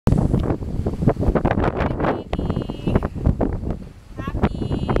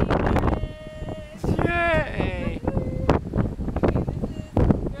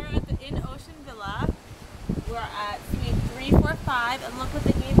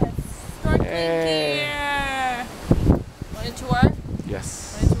Here. Want a tour?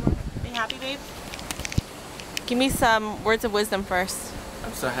 Yes. Want a tour? Are you happy, babe? Give me some words of wisdom first.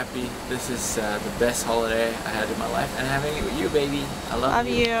 I'm so happy. This is the best holiday I had in my life, and having it with you, baby. I love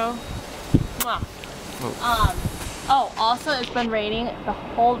you. Mwah. Oh, also it's been raining the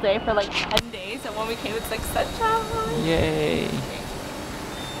whole day for like 10 days, and when we came, it's like sunshine. Yay!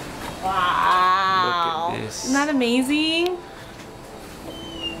 Wow! Look at this. Isn't that amazing?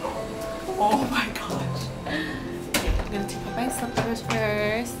 Oh my gosh! Okay, I'm gonna take off my slippers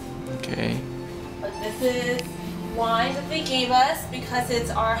first. Okay. But this is wine that they gave us because it's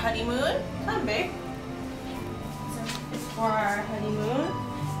our honeymoon. Come, babe. So it's for our honeymoon,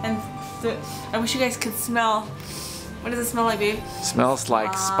 and I wish you guys could smell. What does it smell like, babe? Smells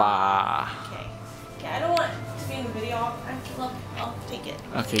like spa. Okay. Yeah, I don't want to be in the video. I'll take it.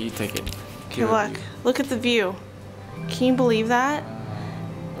 Okay, you take it. Okay, look. Look at the view. Can you believe that?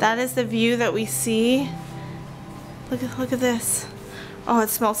 That is the view that we see. Look at this. Oh,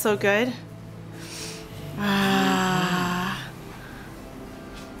 it smells so good. Ah.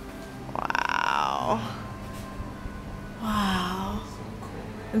 Wow. Wow.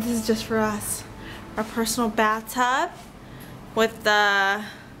 And this is just for us. Our personal bathtub with the,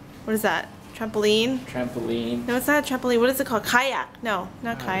 what is that? Trampoline? Trampoline. No, it's not a trampoline. What is it called? Kayak. No,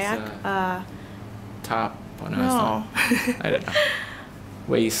 not kayak. Top. Oh, no, no. It's not. I don't know.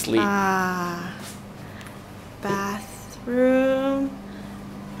 Where you sleep. Bathroom,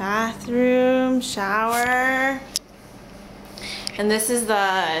 shower. And this is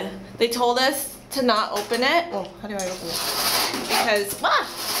they told us to not open it. Oh, how do I open it? Because,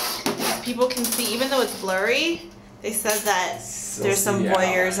 people can see, even though it's blurry, they said that there's some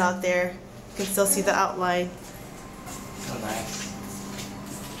voyeurs out there. You can still see the outline. So nice.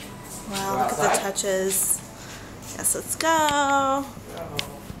 Wow, look at the touches. Yes, let's go.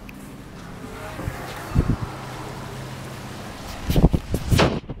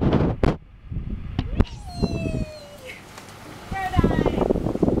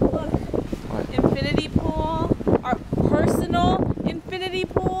 Infinity pool, our personal infinity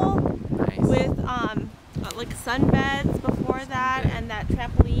pool. Nice. With like sunbeds before that, and that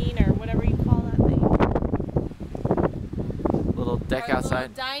trampoline or whatever you call that thing. Little deck Our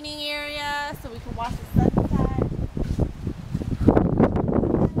outside. little dining area, so we can watch the sunset.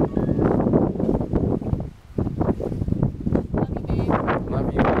 Love you, babe.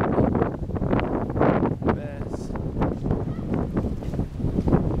 Love you, baby. Best.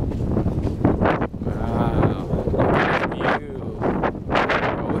 Wow, look at this view.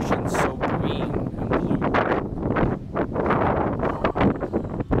 The ocean's so green and blue.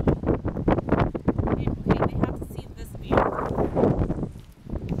 Okay, they have to see this view.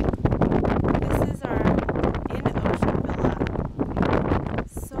 This is our in-ocean villa.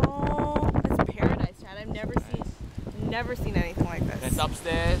 So, it's paradise, Chad. I've never seen anything like this. It's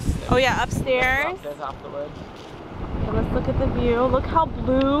upstairs. Oh yeah, upstairs. Upstairs afterwards. So let's look at the view. Look how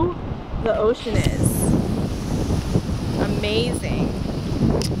blue the ocean is. Amazing.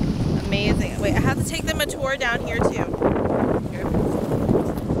 Amazing. Wait, I have to take them a tour down here too. Here.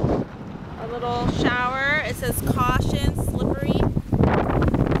 Our little shower. It says caution, slippery.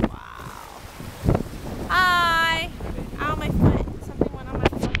 Wow. Hi. Ow, my foot. Something went on my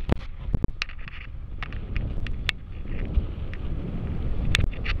foot.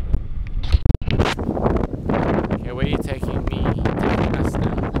 Okay, where are you taking me? Taking us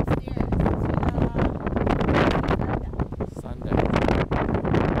now? Sunday.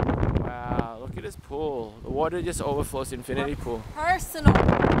 Wow, look at this pool. The water just overflows infinity pool. Personal.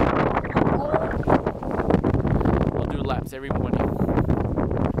 We'll do laps every morning.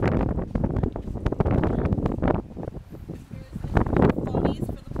 Floaties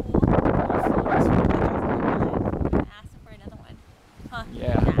for the pool. Ask for another one. Huh?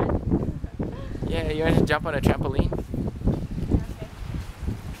 Yeah. Yeah, you want to jump on a trampoline?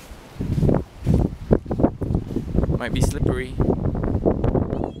 Might be slippery.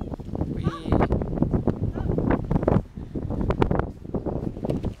 Whee.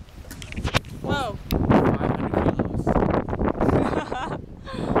 Whoa. 500 kilos.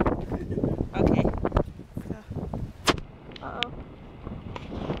 Okay. Uh-oh.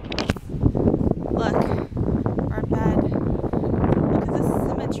 Look. Our bed. Look at the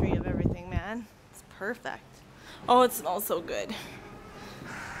symmetry of everything, man. It's perfect. Oh, it smells so good.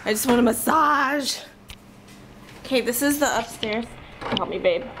 I just want a massage. Okay, this is the upstairs. Help me,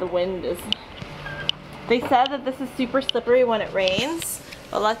 babe. The wind is... They said that this is super slippery when it rains,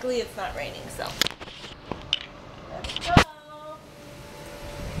 but luckily it's not raining, so... Let's go!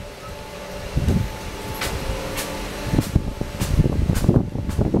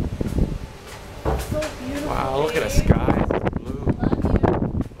 so beautiful. Wow, look at the sky. It's blue.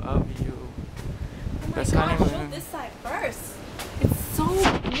 Love Love you. you. Oh my Best gosh, show honeymoon. this side first. It's so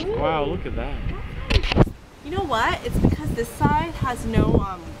blue. Wow, look at that. You know what? It's because this side has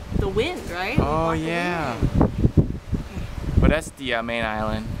no the wind, right? We Oh block the yeah. wind. But that's the main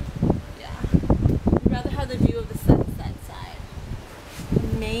island. Yeah. We'd rather have the view of the sunset side.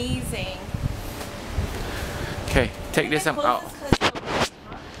 Amazing. Okay, take this I'm out. close.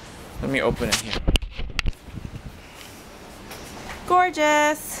 Let me open it here.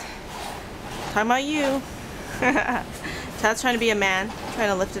 Gorgeous. Talking about you. Chad's trying to be a man, trying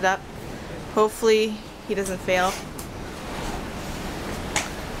to lift it up. Hopefully he doesn't fail.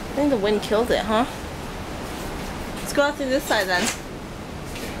 I think the wind killed it, huh? Let's go out through this side then.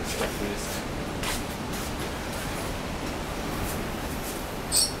 Okay, let's go through this.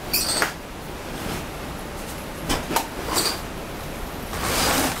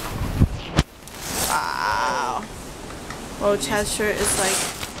 Wow. Oh, Chad's shirt is like...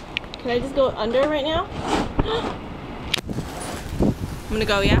 Can I just go under right now? I'm gonna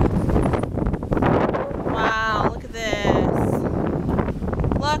go, yeah?